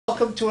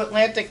welcome to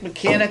Atlantic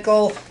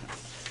Mechanical.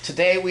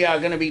 Today we are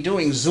going to be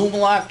doing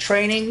Zoomlock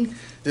training.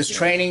 This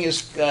training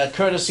is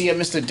courtesy of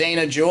Mr.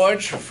 Dana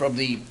George from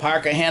the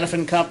Parker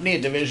Hannafin Company,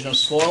 a division of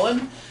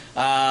Swarland.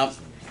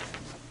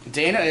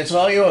 Dana, it's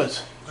all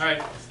yours. All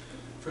right.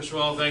 First of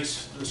all,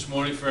 thanks this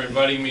morning for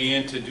inviting me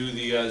in to do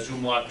the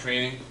Zoomlock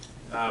training.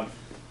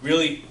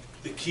 Really,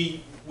 the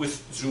key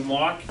with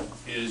Zoomlock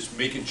is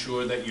making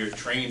sure that you're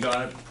trained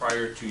on it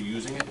prior to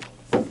using it.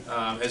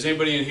 Has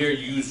anybody in here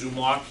used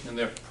Zoomlock in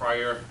the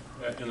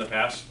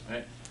past?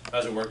 Right?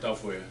 How's it worked out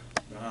for you?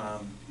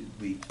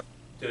 We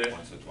did it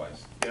once or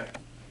twice. Yeah.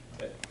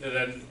 And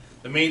then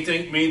the main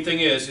thing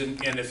is, the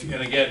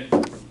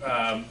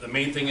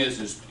main thing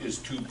is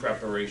tube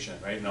preparation,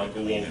 right? And I'll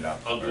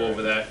go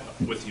over that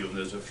with you. And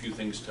there's a few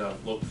things to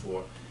look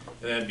for.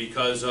 And then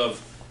because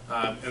of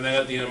and then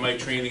at the end of my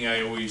training,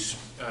 I always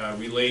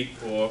relate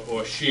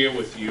or share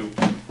with you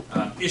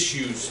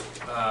issues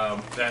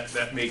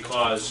that may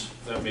cause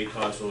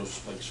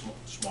those like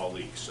small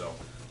leaks.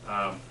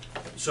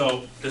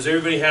 So does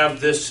everybody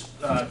have this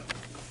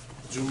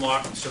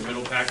Zoomlock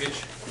submittal package?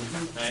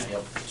 Mm-hmm. Right?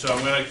 Yep. So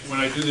when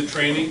I do the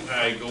training,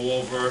 I go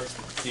over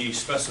the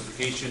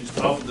specifications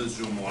of the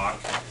Zoomlock,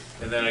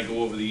 and then I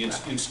go over the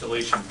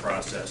installation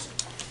process.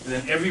 And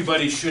then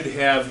everybody should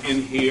have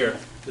in here,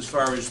 as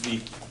far as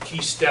the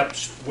key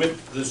steps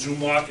with the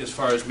Zoomlock, as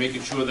far as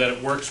making sure that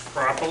it works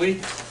properly.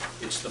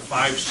 It's the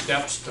 5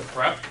 steps to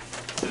prep.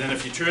 And then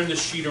if you turn the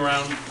sheet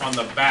around on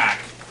the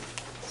back,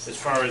 as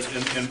far as,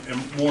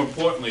 and more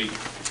importantly,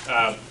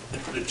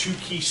 the 2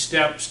 key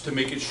steps to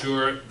making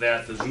sure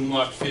that the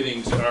Zoomlock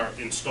fittings are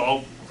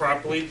installed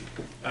properly,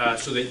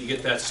 so that you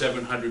get that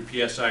 700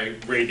 PSI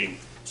rating.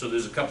 So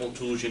there's a couple of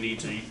tools you need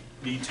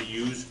to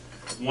use.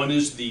 One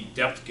is the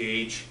depth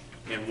gauge,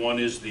 and one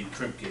is the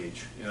crimp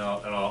gauge. And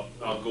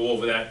I'll go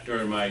over that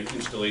during my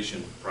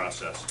installation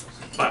process.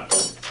 But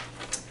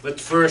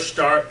let's first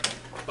start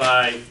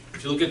by,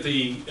 if you look at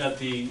the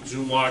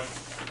Zoomlock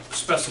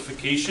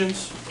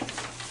specifications,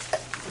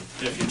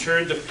 and if you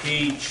turn to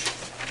page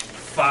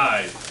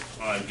 5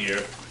 on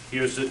here,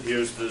 here's the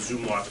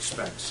Zoomlock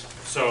specs.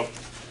 So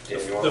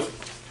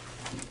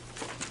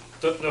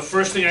the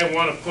first thing I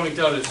want to point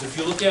out is, if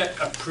you look at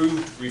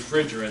approved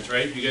refrigerants,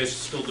 right? You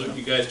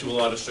guys do a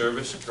lot of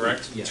service,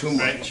 correct? Yes. Too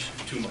much.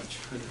 Right? Too much.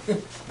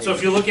 So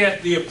if you look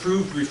at the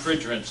approved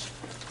refrigerants,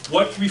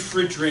 what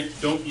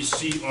refrigerant don't you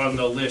see on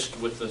the list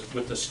with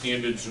the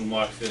standard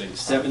Zoomlock fittings?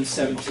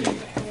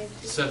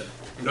 717.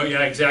 No,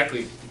 yeah,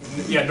 exactly.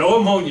 Yeah, no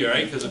ammonia,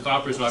 right? Because the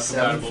copper is not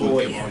compatible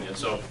with the ammonia.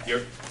 So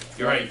you're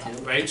right,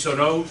 right? So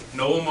no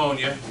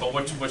ammonia. But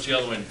what's the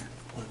other one?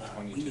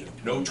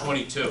 No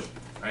 22,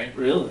 right?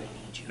 Really?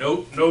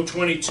 No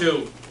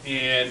 22.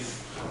 And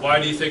why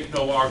do you think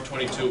no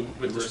R22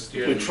 with the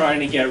standard? We're trying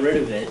to get rid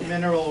of it.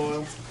 Mineral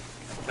oil.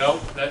 No,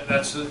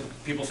 that's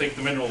people think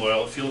the mineral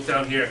oil. If you look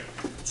down here,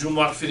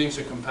 Zoomlock fittings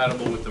are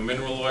compatible with the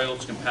mineral oil.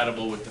 It's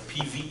compatible with the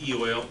PVE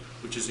oil,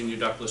 which is in your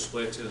ductless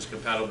splits, and it's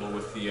compatible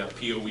with the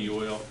POE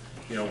oil.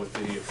 You know, with the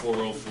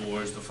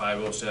 404s, the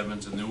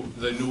 507s, and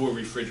the newer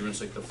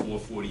refrigerants like the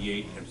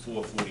 448 and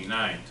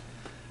 449.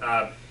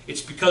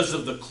 It's because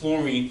of the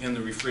chlorine in the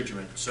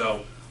refrigerant.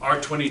 So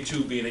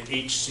R22 being an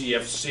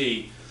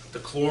HCFC, the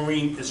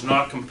chlorine is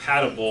not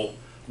compatible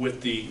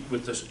with the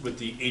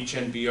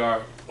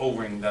HNBR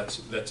O-ring that's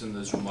in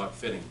the Zoomlock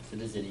fitting. So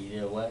does it eat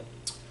it away?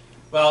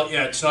 Well,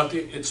 yeah, it's not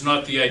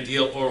the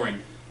ideal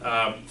O-ring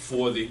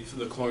for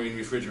the chlorine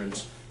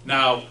refrigerants.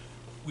 Now,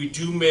 we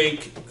do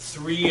make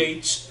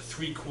 3/8,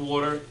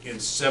 3/4, and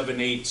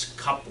 7/8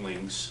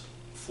 couplings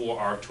for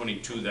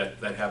R22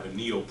 that have a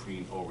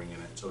neoprene O-ring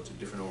in it. So it's a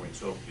different O-ring.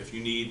 So if you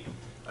need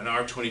an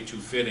R22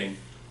 fitting,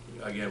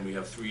 again, we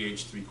have 3/8,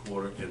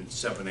 3/4, and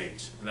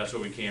 7/8, and that's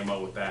what we came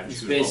out with that.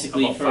 It's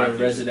basically for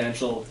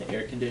residential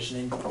air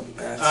conditioning.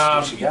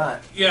 That's what you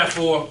got. Yeah,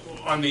 for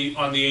on the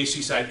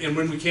AC side. And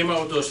when we came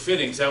out with those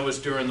fittings, that was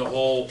during the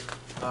whole,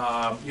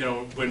 you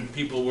know, when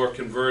people were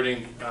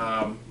converting.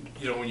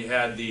 You know, when you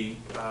had the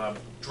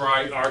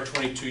dry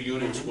R22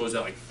 units, what was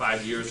that, like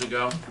 5 years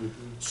ago? Mm-hmm.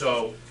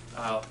 So,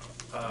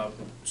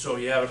 so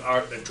you have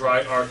a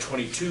dry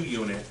R22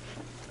 unit,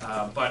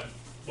 but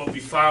what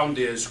we found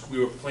is we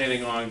were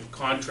planning on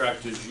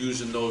contractors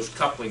using those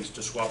couplings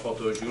to swap out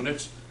those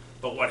units.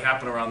 But what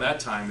happened around that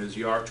time is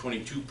the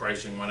R22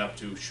 pricing went up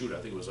to, shoot, I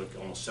think it was like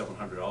almost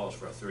 $700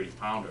 for a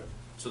 30-pounder.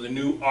 So the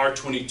new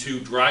R22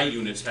 dry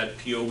units had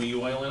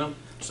POE oil in them.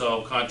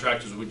 So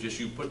contractors would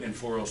just put in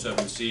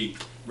 407C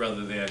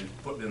rather than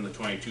putting in the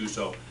 22.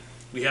 So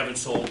we haven't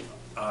sold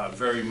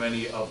very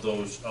many of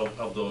those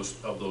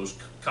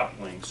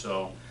couplings.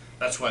 So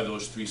that's why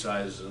those 3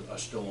 sizes are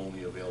still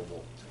only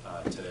available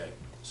today.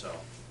 So,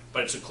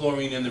 but it's a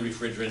chlorine in the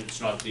refrigerant.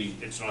 It's not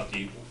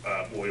the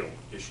oil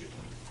issue.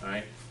 All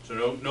right.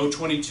 So no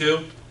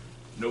 22.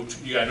 No,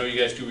 I know you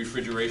guys do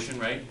refrigeration,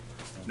 right?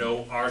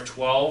 No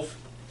R12.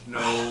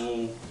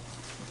 No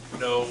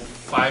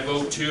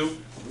 502.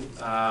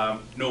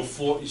 No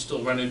 4. You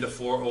still run into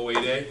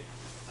 408A.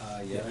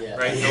 Yeah.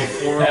 Right.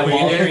 No That 408A.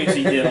 Walgreens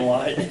he did a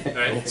lot.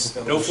 Right.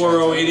 No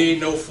 408A.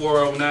 No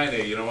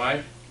 409A. You know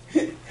why?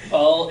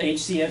 All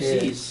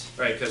HCFCs.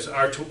 Right, because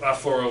our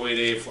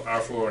 408A,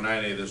 our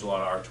 409A, there's a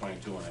lot of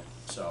R22 in it,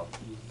 so,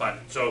 but,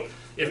 so,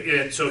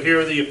 so here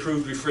are the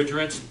approved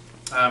refrigerants.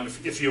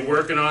 If you're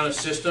working on a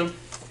system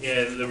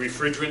and the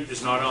refrigerant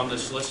is not on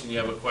this list and you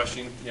have a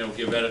question, you know,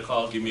 give Ed a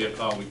call, give me a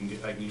call,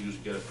 I can usually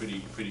get a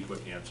pretty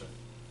quick answer,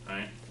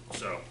 alright,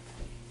 so.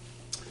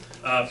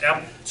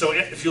 So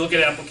if you look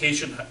at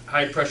application,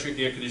 high pressure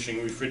air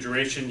conditioning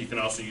refrigeration, you can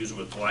also use it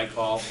with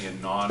glycol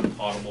and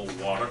non-potable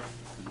water,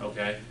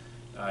 okay?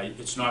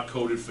 It's not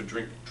coded for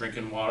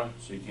drinking water,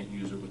 so you can't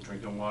use it with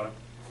drinking water.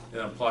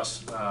 And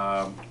plus,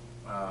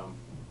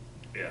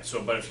 yeah,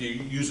 so, but if you're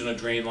using a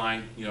drain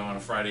line, you know, on a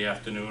Friday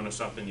afternoon or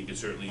something, you can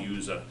certainly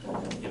use a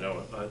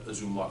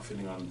Zoomlock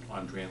fitting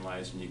on drain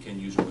lines, and you can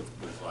use it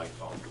with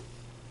glycol,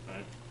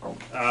 right?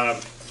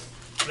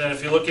 Then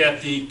if you look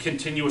at the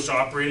continuous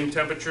operating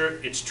temperature,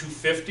 it's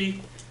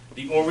 250.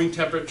 The O-ring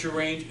temperature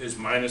range is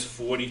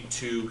 -40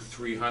 to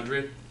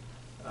 300.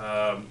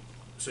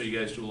 So you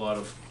guys do a lot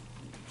of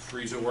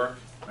freezer work,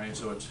 right?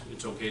 So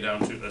it's okay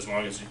down to, as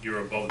long as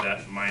you're above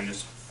that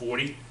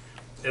 -40.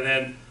 And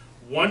then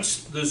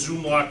once the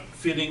Zoomlock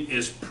fitting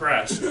is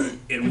pressed,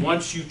 and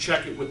once you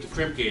check it with the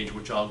crimp gauge,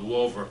 which I'll go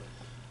over,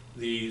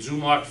 the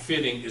Zoomlock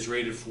fitting is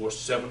rated for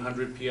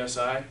 700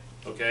 PSI,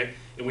 okay?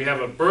 And we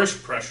have a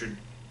burst pressure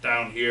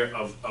down here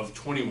of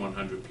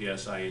 2100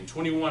 PSI, and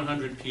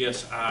 2100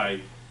 PSI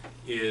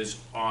is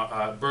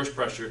on, burst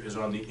pressure is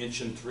on the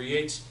 1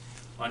 3/8.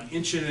 On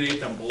 1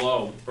 1/8 and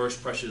below,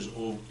 burst pressure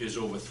is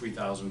over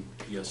 3000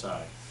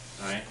 PSI,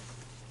 alright?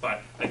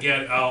 But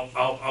again,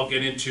 I'll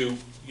get into,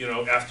 you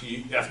know, after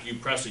you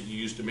press it,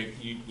 you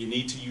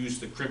need to use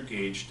the crimp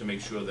gauge to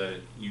make sure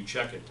that you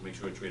check it, to make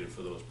sure it's rated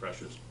for those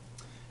pressures.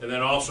 And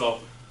then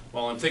also,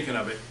 while I'm thinking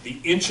of it, the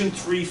 1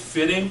 3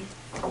 fitting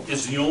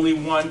is the only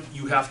one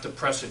you have to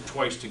press it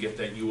twice to get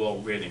that UL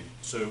rating.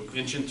 So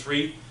 1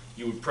 3,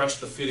 you would press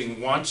the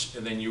fitting once,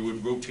 and then you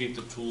would rotate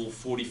the tool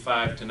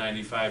 45 to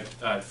 90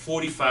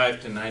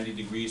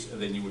 degrees, and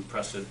then you would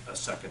press it a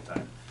second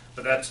time.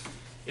 But that's,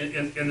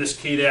 in this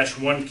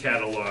K-1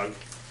 catalog,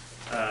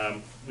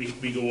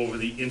 we go over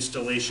the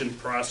installation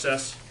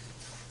process.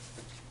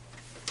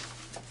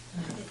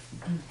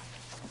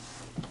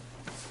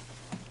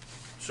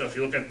 So if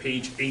you look at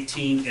page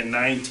 18 and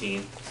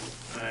 19,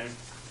 right,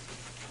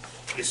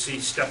 you see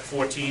step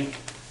 14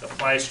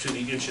 applies to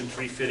the 1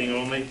 3 fitting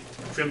only.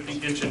 Crimp the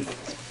 1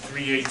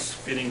 3/8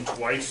 fitting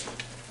twice.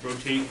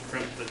 Rotate,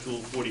 crimp the tool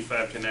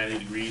 45 to 90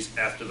 degrees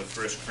after the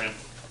first crimp,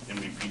 and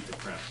repeat the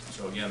crimp.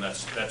 So again,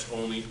 that's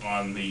only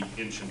on the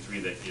 1 3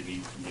 that you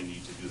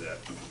need to do that.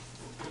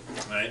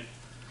 Right?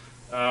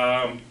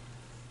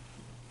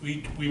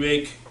 We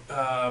make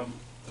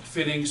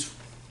fittings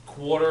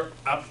quarter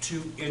up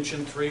to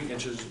 1 3.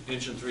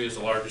 1 3 is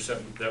the largest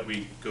that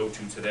we go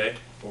to today.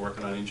 We're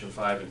working on 1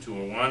 5 and 2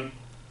 and 1.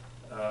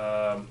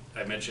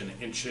 I mentioned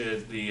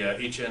the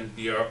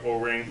HNBR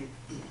O-ring.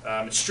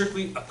 It's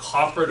strictly a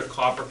copper to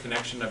copper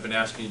connection. I've been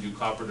asking you to do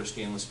copper to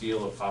stainless steel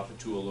or copper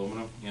to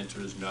aluminum. The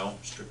answer is no,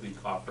 strictly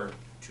copper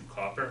to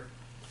copper.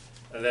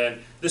 And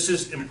then this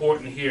is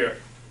important here.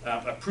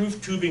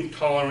 Approved tubing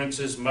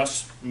tolerances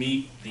must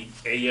meet the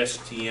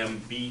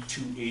ASTM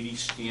B280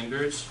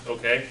 standards.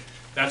 Okay,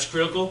 that's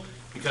critical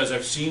because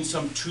I've seen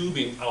some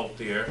tubing out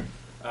there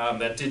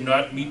that did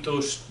not meet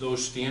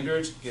those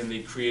standards, and they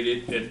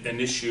created an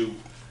issue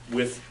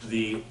with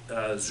the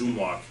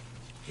Zoomlock.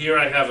 Here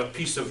I have a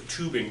piece of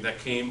tubing that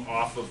came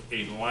off of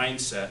a line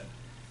set,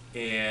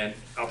 and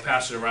I'll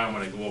pass it around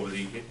when I go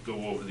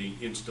over the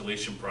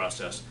installation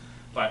process.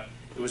 But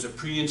it was a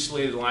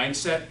pre-insulated line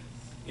set,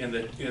 and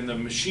the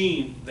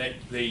machine that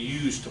they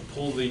used to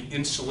pull the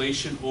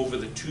insulation over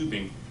the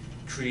tubing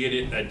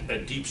created a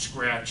deep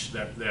scratch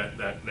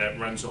that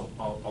runs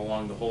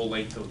along the whole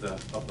length of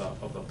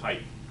the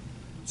pipe.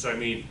 So I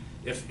mean,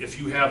 if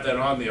you have that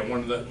on there,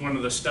 one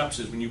of the steps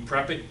is when you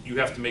prep it, you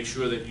have to make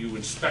sure that you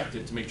inspect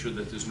it to make sure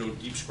that there's no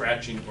deep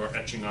scratching or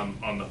etching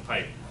on the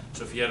pipe.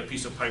 So if you had a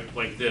piece of pipe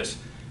like this,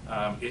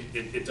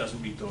 it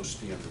doesn't meet those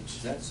standards.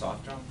 Is that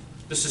soft drum?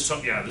 This is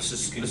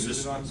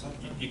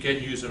you can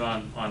use it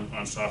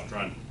on soft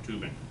run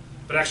tubing.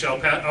 But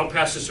actually, I'll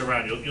pass this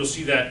around. You'll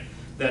see that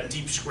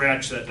deep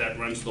scratch that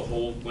runs the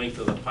whole length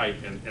of the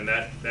pipe, and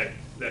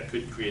that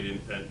could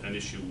create an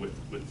issue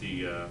with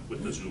the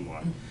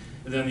Zoomlock.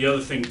 And then the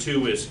other thing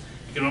too is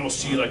you can almost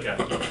see like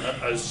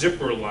a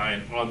zipper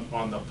line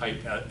on the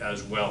pipe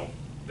as well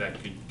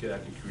that could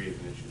create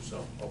an issue.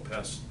 So I'll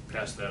pass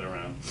that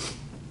around.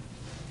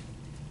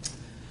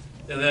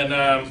 And then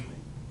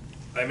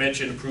I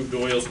mentioned approved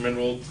oils,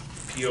 mineral,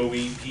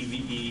 POE,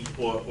 PVE,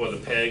 or the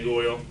PEG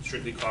oil,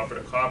 strictly copper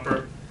to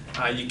copper.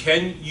 You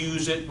can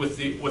use it with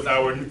the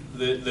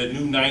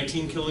new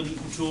 19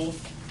 kilonewton tool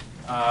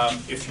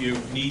if you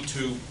need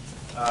to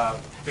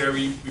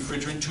bury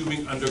refrigerant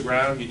tubing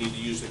underground. You need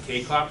to use the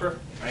K copper,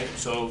 right?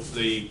 So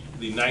the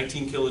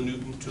 19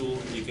 kilonewton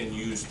tool, you can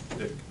use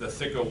the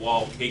thicker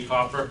wall K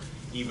copper,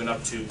 even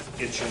up to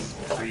 1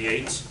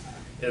 3/8.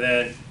 And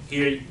then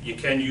here you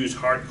can use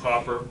hard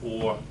copper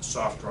or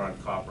soft drawn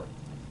copper.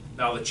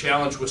 Now, the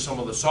challenge with some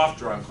of the soft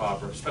drawn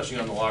copper, especially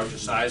on the larger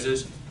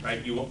sizes,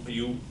 right,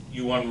 you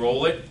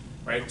unroll it,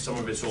 right, some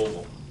of it's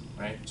oval,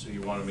 right? So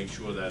you want to make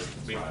sure that,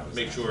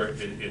 make sure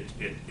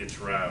it's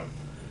round.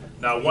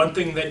 Now, one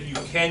thing that you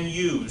can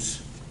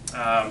use,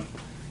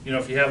 you know,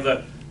 if you have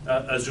a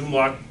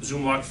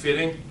Zoomlock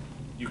fitting,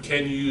 you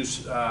can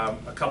use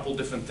a couple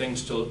different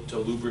things to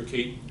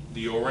lubricate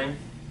the O-ring.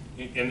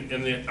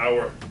 In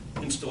our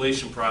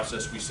installation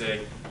process, we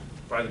say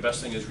probably the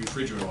best thing is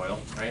refrigerant oil,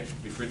 right?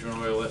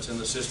 Refrigerant oil that's in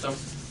the system.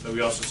 But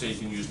we also say you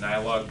can use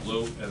nylon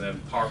glue, and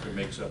then Parker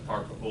makes a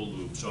Parker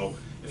O-Lube. So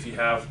if you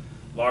have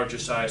larger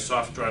size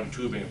soft drawn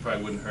tubing, it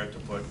probably wouldn't hurt to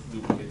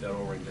lubricate that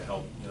O-ring to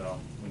help, you know,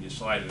 when you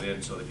slide it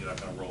in, so that you're not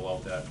going to roll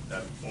out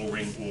that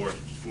O-ring or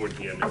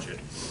damage it.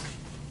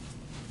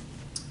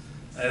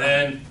 And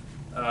then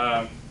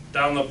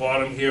down the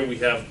bottom here, we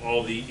have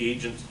all the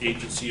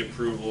agency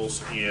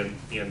approvals and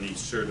the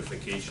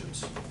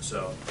certifications.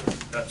 So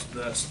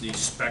that's the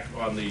spec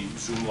on the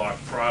Zoomlock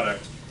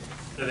product.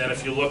 And then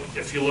if you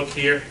look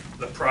here,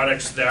 the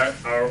products that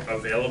are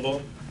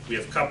available, we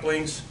have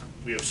couplings,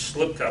 we have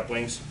slip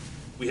couplings,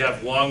 we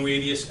have long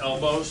radius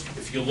elbows.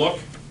 If you look,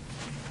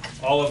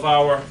 all of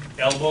our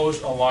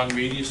elbows are long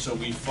radius, so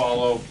we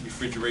follow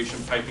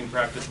refrigeration piping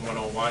practice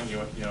 101. You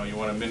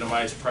want to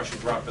minimize pressure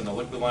drop in the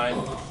liquid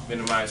line,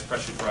 minimize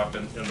pressure drop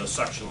in the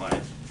suction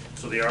line.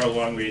 So they are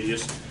long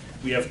radius.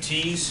 We have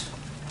T's,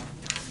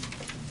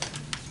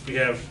 we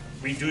have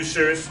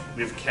reducers,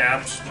 we have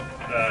caps,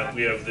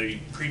 we have the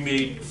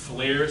pre-made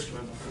flares. Do I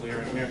have a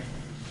flare in here?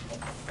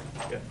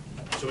 Yeah.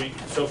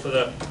 So for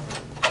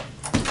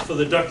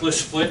the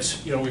ductless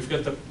splits, you know, we've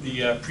got the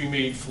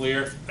pre-made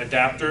flare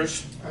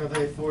adapters. Are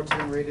they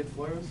 410 rated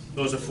flares?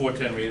 Those are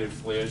 410 rated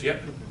flares,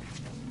 yep.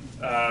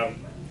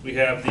 We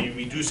have the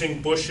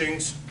reducing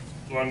bushings,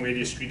 long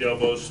radius street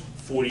elbows,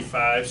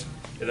 45s,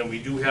 and then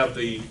we do have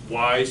the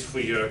Ys for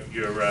your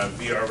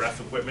VRF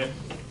equipment,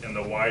 and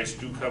the Ys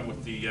do come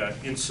with the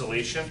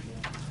insulation.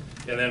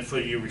 And then for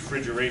your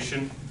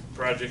refrigeration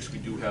projects, we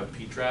do have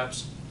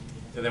P-traps.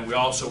 And then we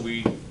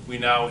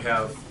now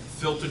have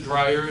filter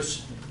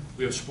dryers.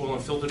 We have spool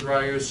and filter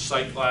dryers,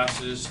 sight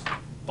glasses,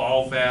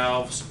 ball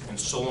valves, and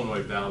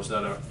solenoid valves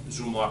that are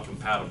Zoomlock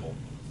compatible,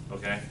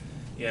 okay?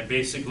 And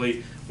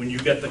basically, when you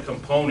get the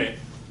component,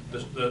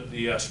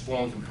 the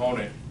spooling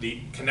component, the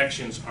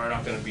connections are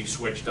not going to be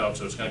switched out,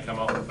 so it's going to come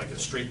out like a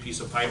straight piece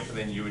of pipe, and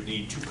then you would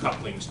need two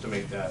couplings to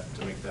make that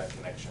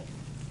connection,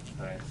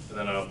 right? And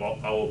then our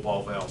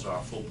ball valves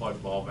are full plug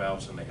ball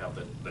valves, and they have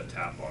the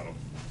tap on them.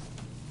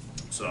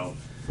 So,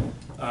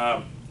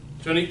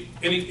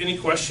 any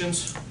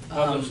questions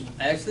on those?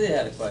 I actually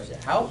had a question.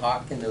 How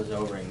hot can those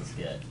O-rings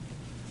get?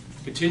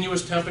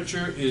 Continuous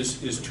temperature is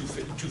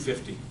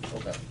 250.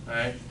 Okay. All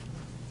right,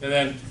 and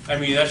then I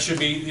mean that should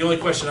be the only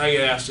question I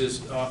get asked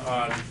is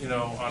on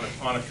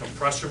a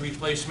compressor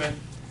replacement.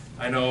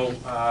 I know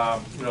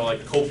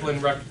like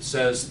Copeland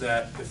says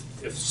that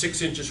if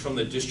 6 inches from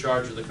the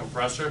discharge of the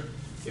compressor,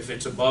 if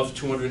it's above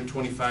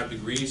 225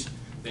 degrees,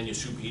 then your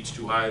superheat's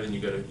too high. Then you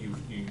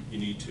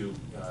need to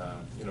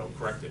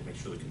correct it. Make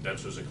sure the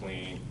condensers are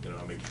clean.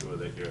 Make sure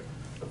that your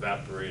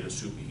evaporator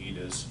superheat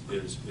is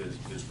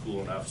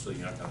cool enough so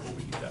you're not going to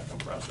overheat that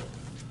compressor.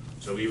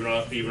 So even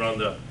on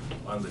the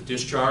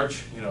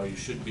discharge, you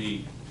should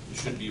be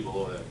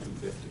below that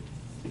 250.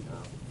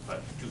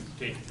 But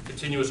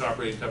continuous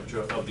operating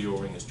temperature of the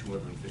O-ring is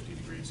 250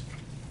 degrees.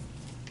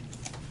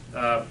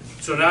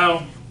 So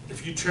now,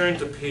 if you turn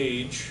to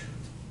page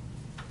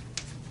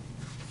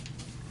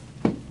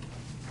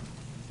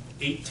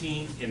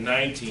 18 and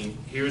 19,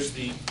 here's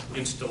the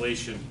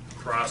installation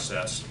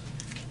process.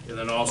 And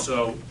then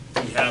also,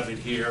 we have it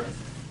here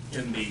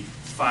in the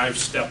 5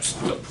 steps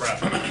to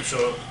prep.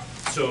 So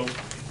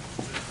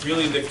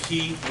really the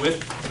key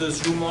with the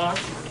Zoomlock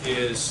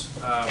is,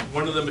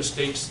 one of the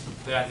mistakes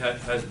that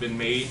has been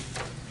made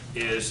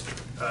is,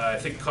 I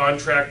think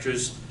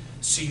contractors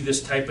see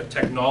this type of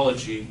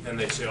technology and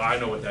they say, oh, I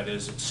know what that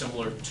is. It's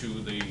similar to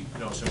the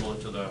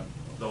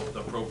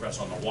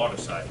ProPress on the water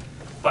side.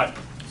 But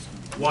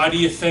why do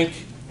you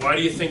think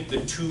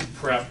the tube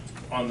prep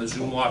on the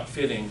Zoomlock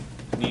fitting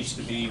needs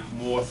to be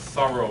more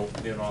thorough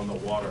than on the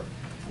water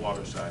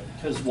side?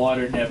 Because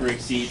water never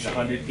exceeds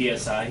 100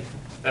 psi.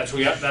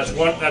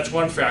 That's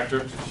one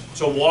factor.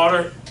 So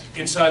water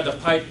inside the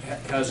pipe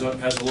has a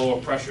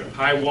lower pressure.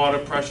 High water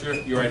pressure,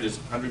 you're right, is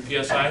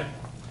 100 psi.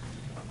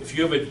 If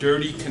you have a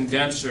dirty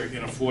condenser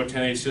in a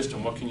 410A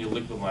system, what can your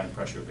liquid line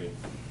pressure be?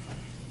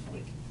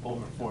 Like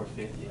over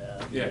 450.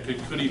 Yeah,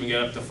 could even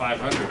get up to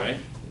 500, right?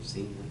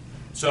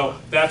 So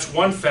that's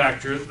one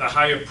factor, the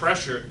higher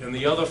pressure, and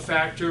the other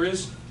factor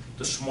is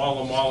the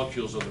smaller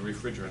molecules of the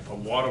refrigerant. A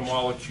water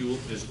molecule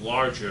is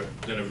larger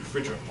than a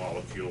refrigerant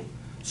molecule.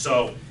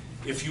 So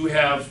if you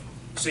have,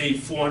 say,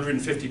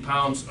 450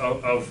 pounds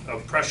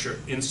of pressure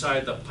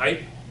inside the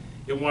pipe,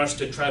 it wants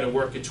to try to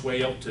work its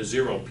way up to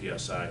 0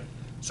 psi.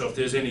 So if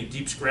there's any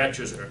deep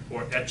scratches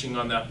or etching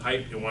on that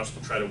pipe, it wants to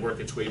try to work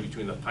its way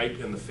between the pipe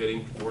and the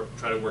fitting,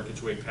 try to work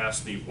its way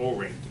past the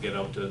O-ring to get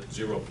out to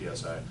 0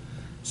 psi.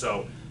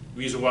 So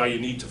reason why you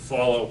need to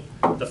follow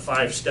the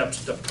 5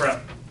 steps to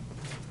prep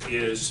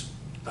is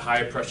the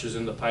higher pressures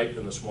in the pipe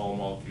and the smaller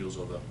molecules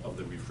of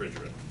the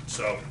refrigerant.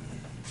 So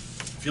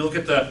if you look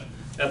at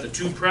the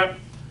tube prep,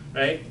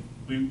 right?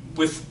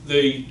 With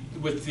the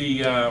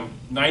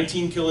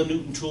 19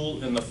 kilonewton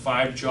tool and the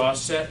 5 jaw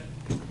set,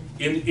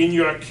 in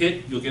your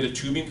kit you'll get a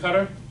tubing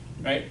cutter,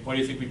 right? Why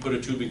do you think we put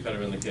a tubing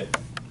cutter in the kit?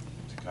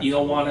 You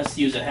don't want us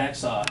to use a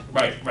hacksaw.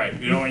 Right.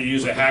 We don't want you to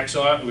use a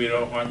hacksaw. We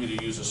don't want you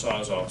to use a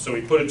sawzall. So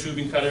we put a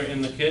tubing cutter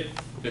in the kit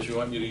because we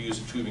want you to use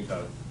a tubing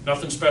cutter.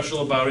 Nothing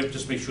special about it.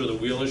 Just make sure the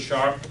wheel is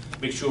sharp.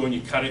 Make sure when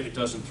you cut it, it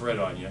doesn't thread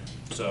on you.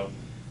 So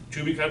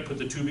tubing cut. Put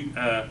the tubing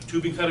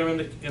cutter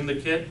in the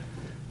kit.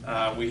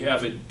 We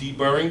have a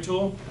deburring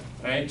tool.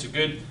 Right. It's a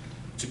good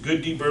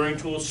deburring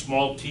tool.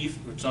 Small teeth.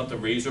 It's not the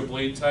razor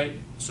blade type.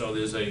 So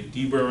there's a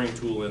deburring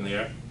tool in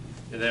there.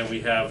 And then we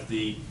have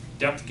the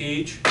depth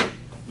gauge.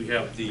 We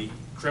have the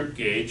crimp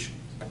gauge,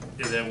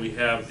 and then we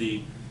have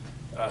the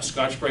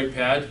Scotch-Brite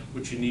pad,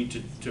 which you need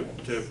to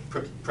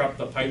prep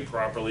the pipe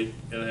properly,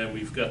 and then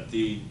we've got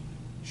the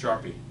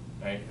Sharpie,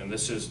 right? And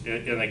this is,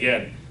 and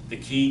again, the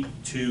key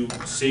to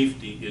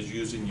safety is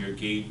using your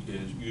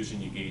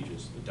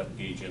gauges, the depth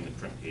gauge and the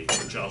crimp gauge,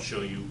 which I'll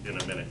show you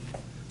in a minute.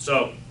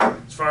 So,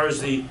 as far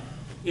as the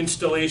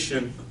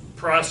installation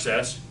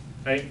process,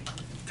 right?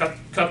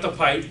 Cut the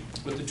pipe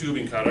with the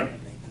tubing cutter,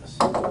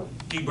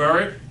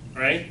 deburr it,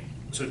 right?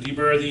 So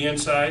deburr the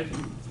inside,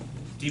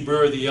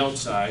 deburr the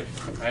outside,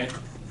 right?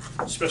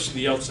 Especially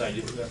the outside.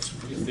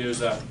 If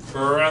there's a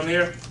burr on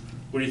there,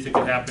 what do you think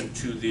could happen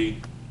to the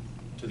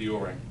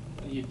O-ring?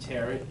 You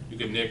tear it. You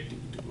can nick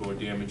or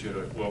damage it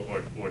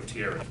or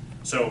tear it.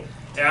 So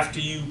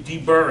after you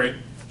deburr it,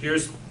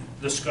 here's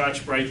the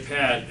Scotch-Brite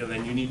pad, and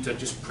then you need to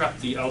just prep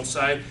the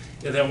outside.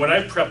 And then when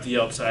I prep the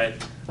outside,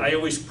 I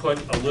always put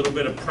a little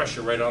bit of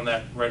pressure right on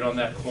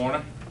that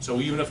corner. So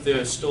even if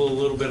there's still a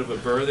little bit of a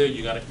burr there,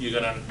 you're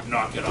gonna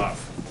knock it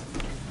off.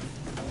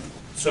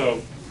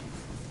 So,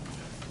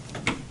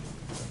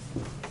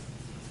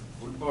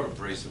 What about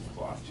abrasive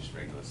cloth, just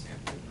regular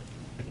sandpaper?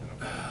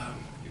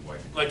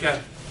 like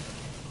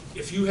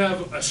if you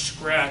have a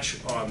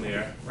scratch on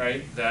there,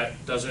 right,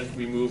 that doesn't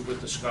remove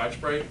with the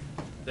Scotch-Brite,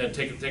 then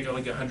take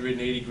like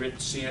 180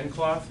 grit sand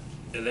cloth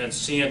and then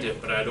sand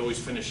it. But I'd always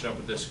finish it up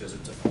with this because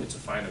it's a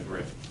finer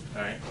grit.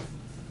 All right.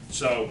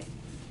 So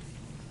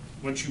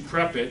once you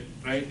prep it,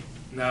 right,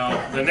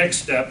 now the next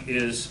step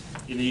is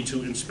you need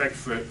to inspect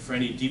for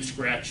any deep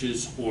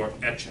scratches or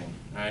etching,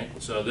 right?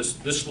 So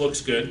this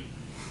looks good.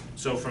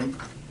 So from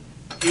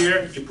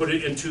here, you put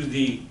it into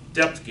the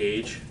depth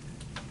gauge,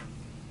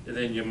 and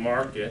then you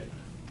mark it.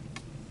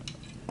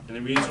 And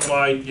the reason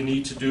why you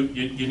need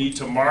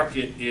to mark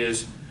it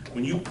is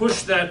when you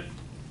push that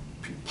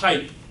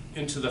pipe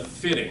into the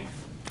fitting,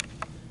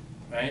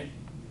 right?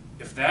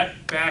 If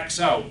that backs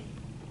out,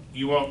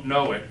 you won't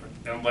know it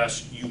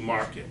unless you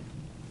mark it,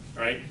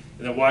 right?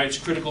 And then why it's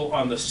critical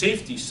on the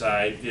safety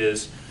side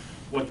is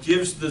what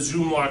gives the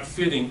Zoomlock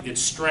fitting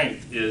its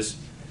strength is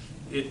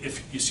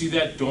if you see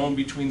that dome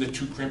between the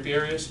 2 crimp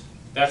areas,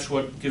 that's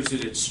what gives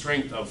it its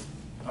strength of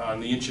on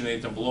the inch and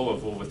eighth and below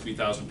of over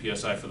 3,000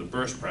 psi for the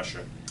burst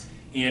pressure.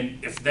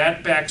 And if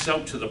that backs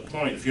out to the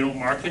point, if you don't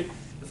mark it,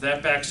 if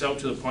that backs out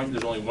to the point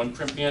there's only 1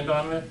 crimp band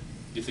on it,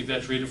 do you think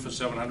that's rated for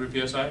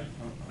 700 psi?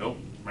 Nope,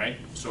 right?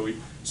 So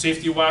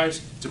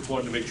safety-wise, it's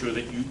important to make sure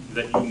that you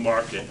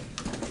mark it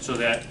so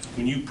that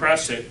when you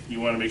press it,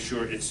 you want to make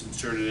sure it's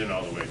inserted in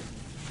all the way.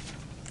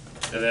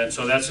 And then,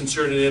 so that's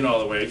inserted in all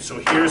the way.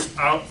 So here's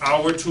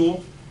our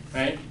tool,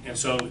 right? And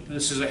so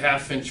this is a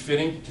 1/2 inch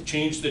fitting. To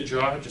change the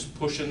jaw, just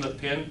push in the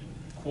pin,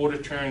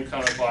 1/4 turn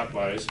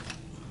counterclockwise,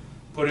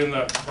 put in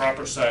the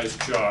proper size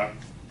jaw,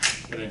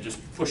 and then just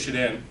push it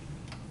in.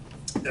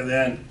 And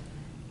then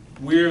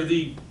where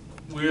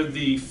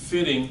the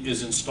fitting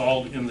is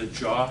installed in the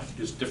jaw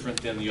is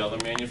different than the other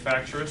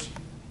manufacturers.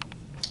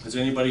 Has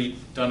anybody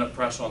done a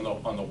press on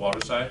the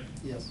water side?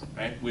 Yes,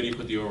 Right? Where do you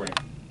put the O-ring?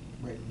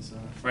 right in the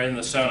center. Right in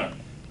the center,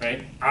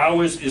 right?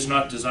 Ours is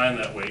not designed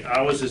that way.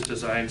 Ours is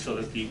designed so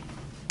that the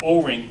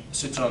O-ring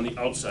sits on the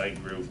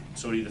outside groove.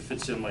 So it either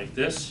fits in like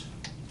this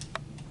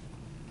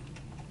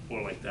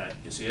or like that.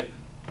 You see it?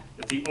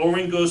 If the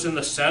O-ring goes in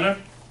the center,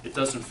 it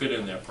doesn't fit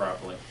in there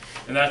properly.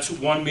 And that's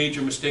one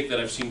major mistake that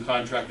I've seen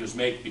contractors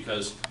make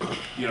because,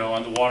 you know,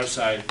 on the water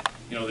side,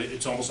 you know,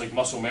 it's almost like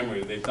muscle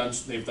memory. They've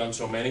done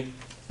so many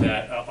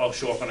that I'll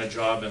show up on a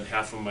job and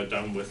half of them are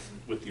done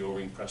with the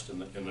O-ring pressed in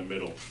the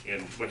middle.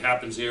 And what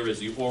happens there is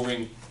the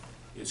O-ring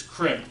is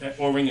crimped, that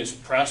O-ring is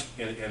pressed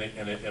and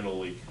it'll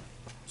leak.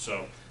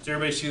 So does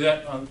everybody see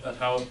that on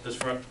how as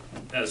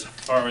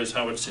far as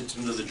how it sits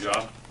into the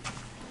jaw?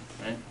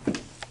 Right?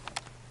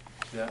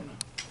 See that?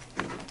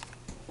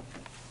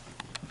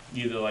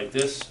 Either like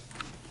this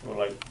or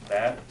like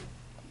that.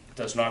 It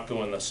does not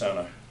go in the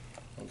center.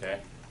 Okay.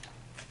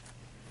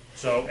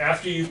 So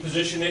after you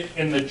position it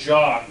in the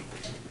jaw,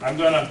 I'm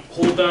gonna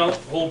hold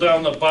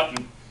down the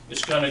button.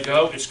 It's gonna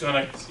go. It's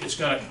gonna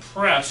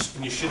press,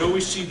 and you should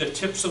always see the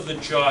tips of the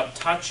jaw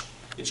touch.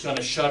 It's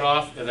gonna shut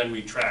off and then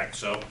retract.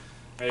 So,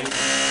 ready?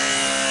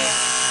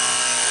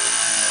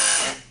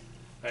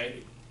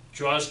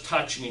 jaws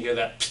touch and you hear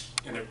that,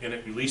 and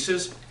it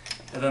releases.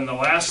 And then the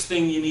last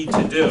thing you need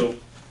to do,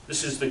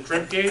 this is the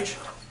crimp gauge.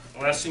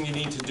 The last thing you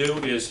need to do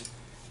is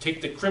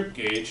take the crimp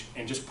gauge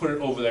and just put it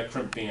over that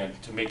crimp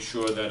band to make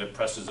sure that it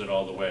presses it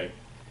all the way.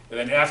 And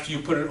then after you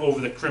put it over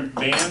the crimp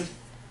band,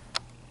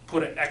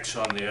 put an X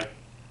on there.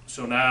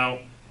 So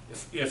now,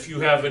 if you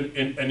have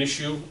an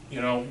issue,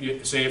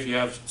 say if you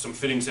have some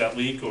fittings that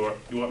leak or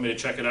you want me to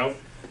check it out,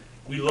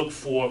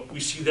 we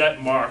see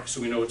that mark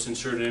so we know it's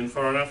inserted in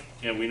far enough,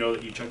 and we know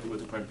that you checked it with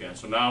the crimp band.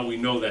 So now we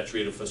know that's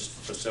rated for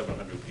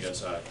 700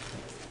 PSI.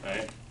 All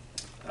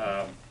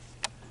right.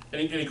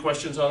 Any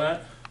questions on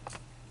that?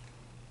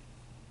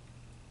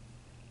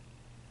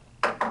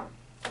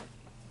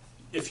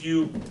 If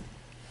you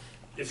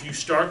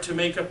start to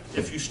make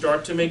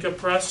a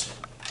press,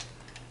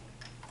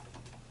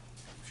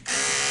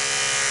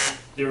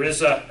 there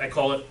is I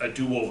call it a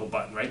do-over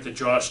button, right? The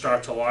jaws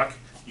start to lock.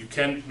 You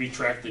can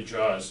retract the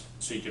jaws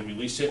so you can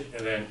release it,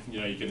 and then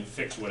you can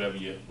fix whatever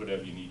you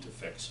need to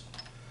fix.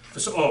 For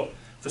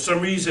some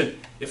reason,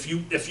 if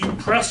you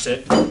press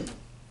it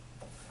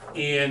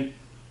and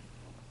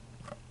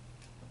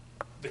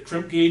the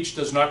crimp gauge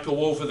does not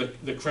go over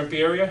the crimp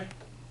area,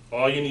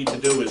 all you need to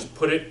do is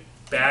put it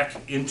back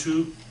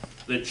into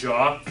the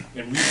jaw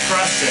and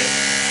repress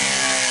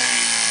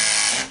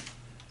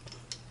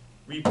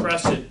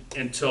it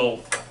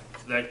until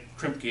that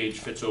crimp gauge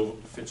fits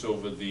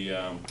over the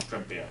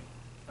crimp band.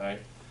 All right.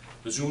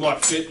 The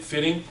Zoomlock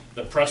fitting,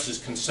 the press is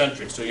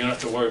concentric, so you don't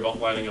have to worry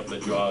about lining up the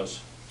jaws.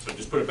 So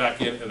just put it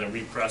back in and then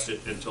repress it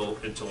until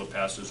it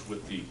passes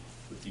with the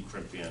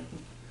crimp band.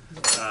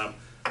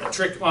 A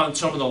trick on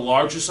some of the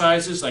larger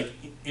sizes, like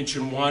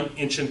 1 1, 3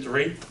 inch,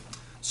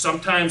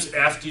 sometimes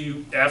after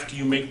you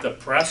make the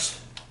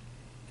press,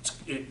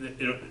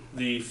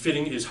 the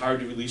fitting is hard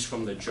to release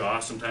from the jaw.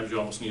 Sometimes you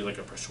almost need like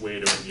a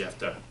persuader, and you have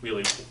to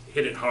really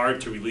hit it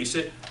hard to release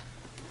it.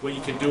 What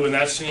you can do in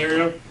that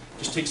scenario,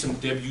 just take some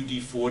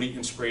WD-40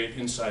 and spray it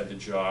inside the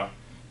jaw,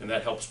 and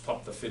that helps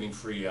pop the fitting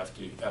free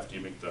after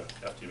you make the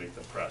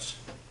press.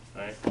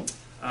 All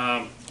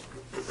right.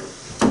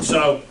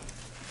 So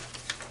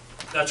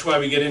that's why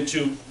we get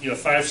into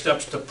 5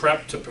 steps to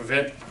prep to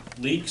prevent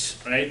leaks.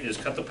 Right? Is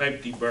cut the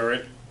pipe, deburr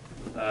it,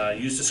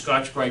 use the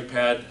Scotch-Brite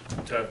pad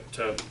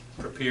to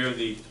prepare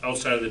the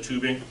outside of the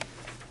tubing.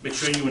 Make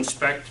sure you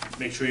inspect.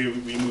 Make sure you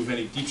remove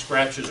any deep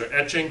scratches or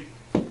etching.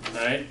 All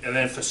right, and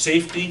then for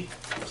safety,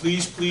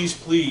 please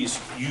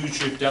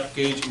use your depth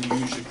gauge and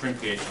use your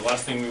crimp gauge. The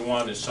last thing we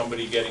want is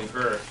somebody getting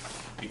hurt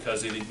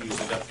because they didn't use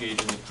the depth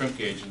gauge and the crimp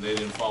gauge and they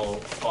didn't follow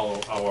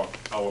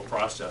our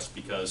process,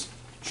 because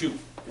shoot,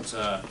 it's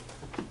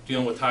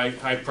dealing with high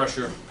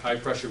pressure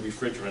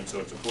refrigerant, so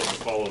it's important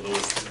to follow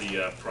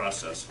the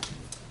process.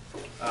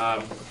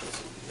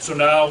 So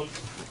now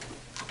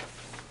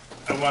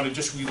I want to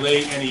just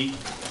relay any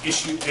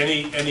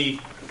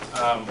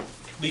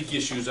leak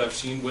issues I've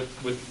seen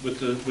with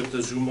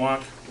the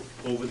Zoomlock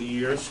over the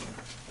years.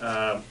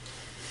 The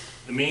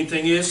main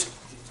thing is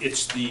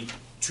it's the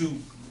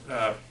tube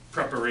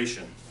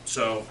preparation.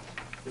 So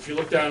if you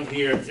look down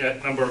here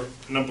at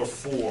number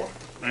 4,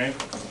 right,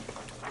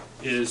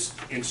 is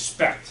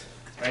inspect.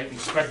 Right,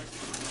 inspect.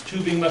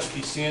 Tubing must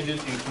be sanded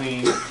and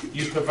cleaned.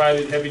 Use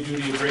provided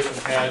heavy-duty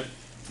abrasive pad,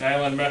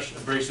 nylon mesh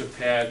abrasive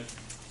pad,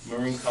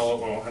 marine color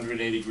or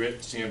 180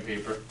 grit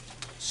sandpaper.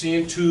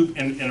 Sand tube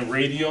in a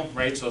radial,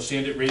 right? So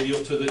sand it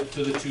radial to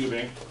the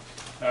tubing.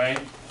 All right.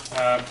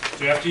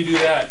 So after you do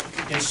that,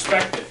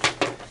 inspect it.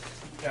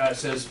 It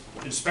says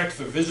inspect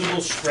for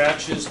visible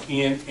scratches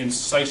and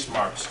incise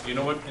marks. Do you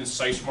know what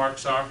incise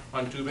marks are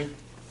on tubing?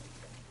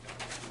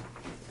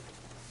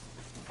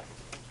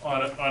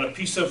 On a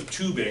piece of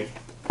tubing,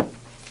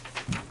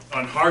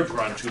 on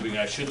hard-drawn tubing,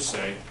 I should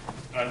say,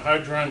 on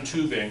hard-drawn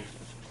tubing,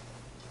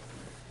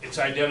 it's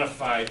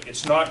identified.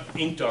 It's not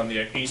inked on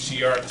there,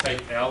 ACR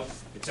type L.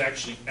 It's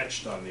actually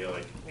etched on there,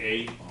 like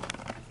A,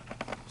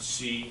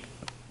 C,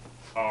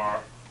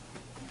 R,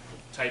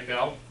 type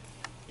L,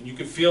 and you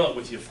can feel it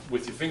with your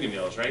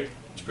fingernails, right?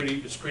 It's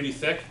pretty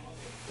thick,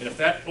 and if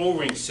that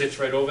O-ring sits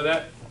right over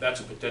that, that's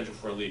a potential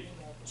for a leak.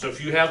 So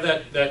if you have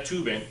that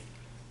tubing,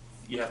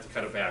 you have to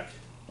cut it back.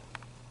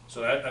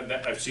 So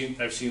that I've seen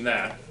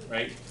that,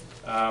 right?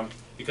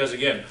 Because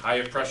again,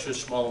 higher pressure,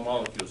 smaller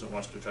molecules, it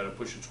wants to try to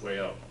push its way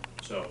out.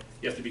 So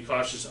you have to be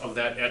cautious of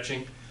that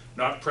etching,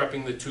 not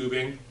prepping the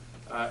tubing.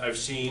 I've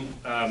seen,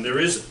 there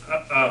is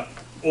a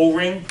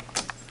O-ring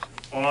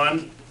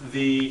on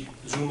the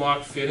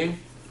Zoomlock fitting.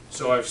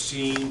 So I've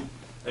seen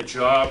a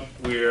job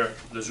where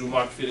the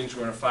Zoomlock fittings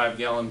were in a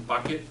 5-gallon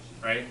bucket,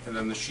 right? And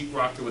then the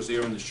sheetrock that was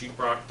there and the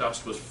sheetrock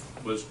dust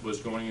was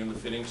going in the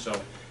fitting. So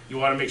you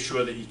want to make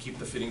sure that you keep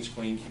the fittings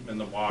clean, keep them in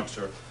the box,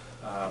 or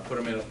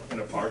put them in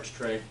a parts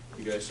tray.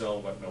 You guys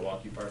sell what,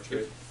 Milwaukee parts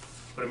tray?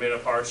 Put them in a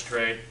parts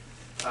tray.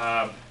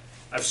 I've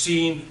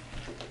seen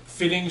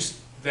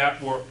fittings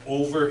that were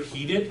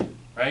overheated,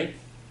 right?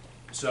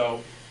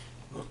 So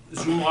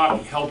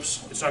Zoomlock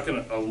helps. It's not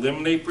going to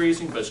eliminate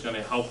brazing, but it's going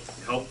to help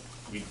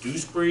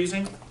reduce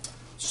brazing.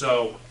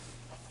 So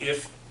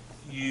if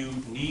you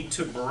need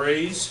to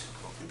braze,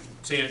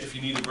 say if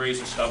you need a braze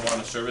and stub on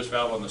a service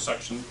valve, on the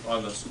suction,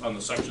 on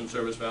the suction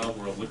service valve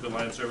or a liquid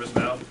line service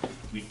valve,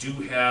 we do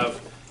have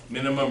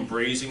minimum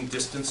brazing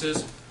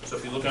distances. So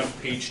if you look on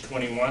page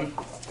 21,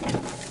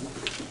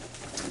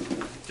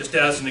 just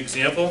as an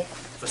example,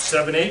 for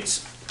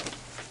 7/8,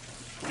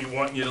 we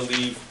want you to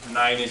leave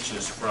 9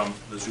 inches from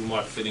the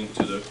Zoomlock fitting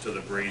to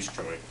the braze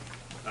joint.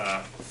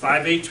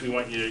 5/8, we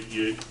want you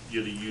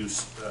to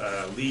use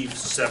leave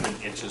 7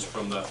 inches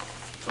from the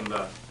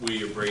where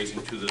you're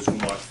brazing to the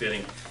Zoomlock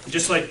fitting. And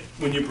just like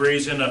when you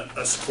braze in a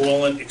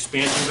Sporlan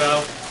expansion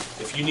valve,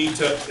 if you need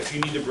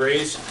to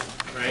braze,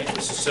 right?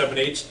 This is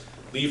 7/8,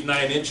 leave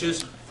 9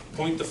 inches.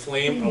 Point the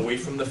flame away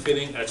from the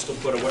fitting. I'd still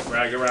put a wet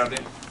rag around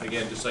it.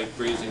 Again, just like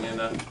brazing in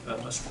a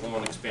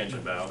Sporlan expansion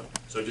valve.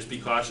 So just be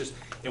cautious.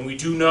 And we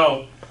do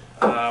know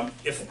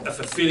if a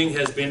fitting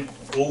has been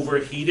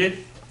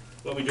overheated,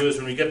 what we do is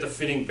when we get the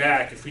fitting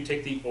back, if we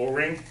take the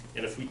O-ring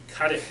and if we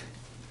cut it,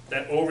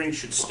 that O-ring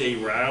should stay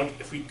round.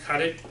 If we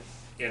cut it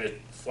and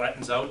it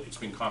flattens out, it's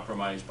been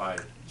compromised by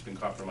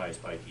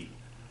heat.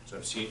 So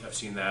I've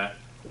seen that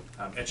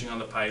etching on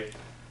the pipe.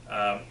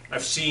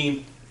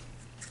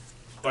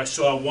 I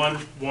saw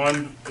one,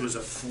 it was a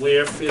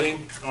flare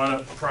fitting on a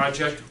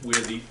project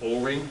where the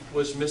O-ring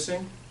was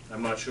missing.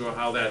 I'm not sure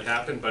how that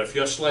happened, but if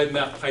you're sliding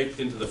that pipe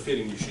into the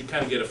fitting, you should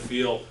kind of get a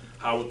feel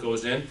how it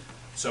goes in.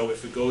 So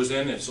if it goes in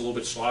and it's a little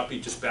bit sloppy,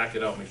 just back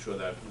it out, make sure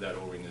that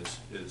O-ring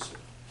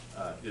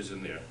is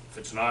in there. If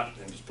it's not,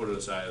 then just put it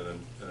aside and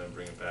then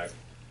bring it back.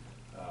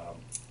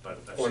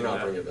 Or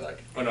not bring it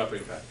back. Or not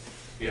bring it back,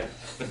 yeah.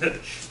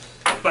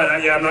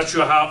 But yeah, I'm not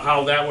sure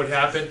how that would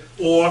happen.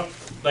 Or,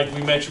 like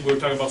we mentioned, we were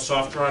talking about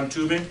soft drawn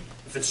tubing.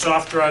 If it's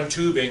soft drawn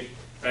tubing,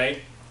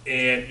 right,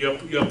 and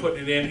you're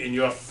putting it in and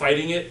you're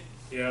fighting it,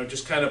 you know,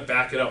 just kind of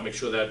back it out, make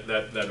sure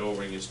that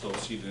O-ring is still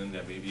seated in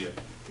there. Maybe you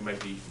might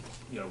be,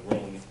 you know,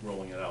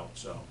 rolling it out.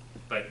 So,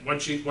 but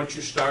once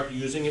you start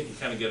using it, you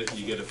kind of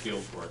get a feel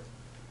for it.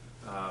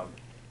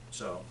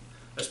 So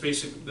that's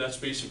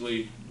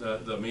basically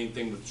the main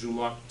thing with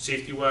Zoomlock.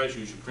 Safety-wise,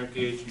 use your crimp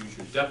gauge, use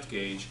your depth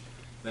gauge.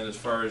 Then as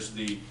far as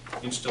the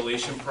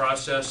installation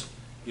process,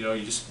 you know,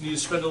 you just need to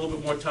spend a little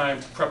bit more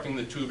time prepping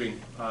the tubing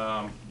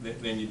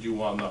than you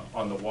do on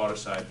the water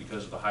side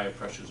because of the higher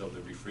pressures of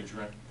the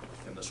refrigerant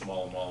and the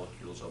smaller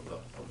molecules of the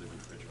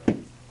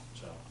refrigerant.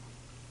 So,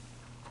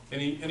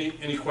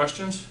 any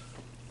questions?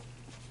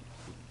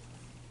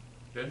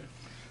 Good.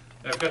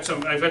 I've got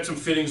some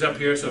fittings up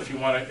here, so if you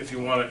want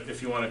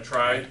to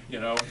try, you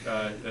know,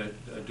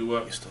 do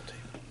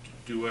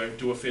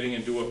a fitting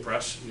and do a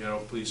press, you know,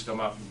 please come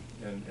up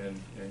and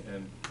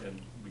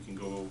we can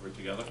go over it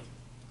together.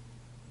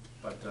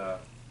 But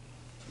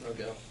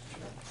Okay.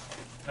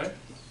 okay.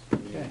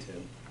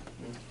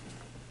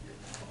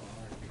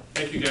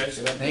 Thank you guys.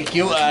 Thank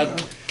you.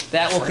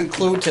 That will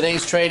conclude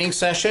today's training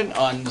session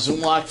on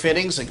Zoomlock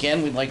fittings.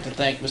 Again, we'd like to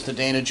thank Mr.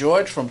 Dana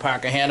George from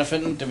Parker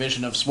Hannifin,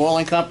 Division of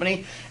Sporlan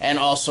Company, and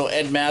also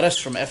Ed Mattis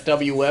from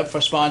FW Web for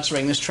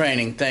sponsoring this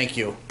training. Thank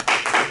you.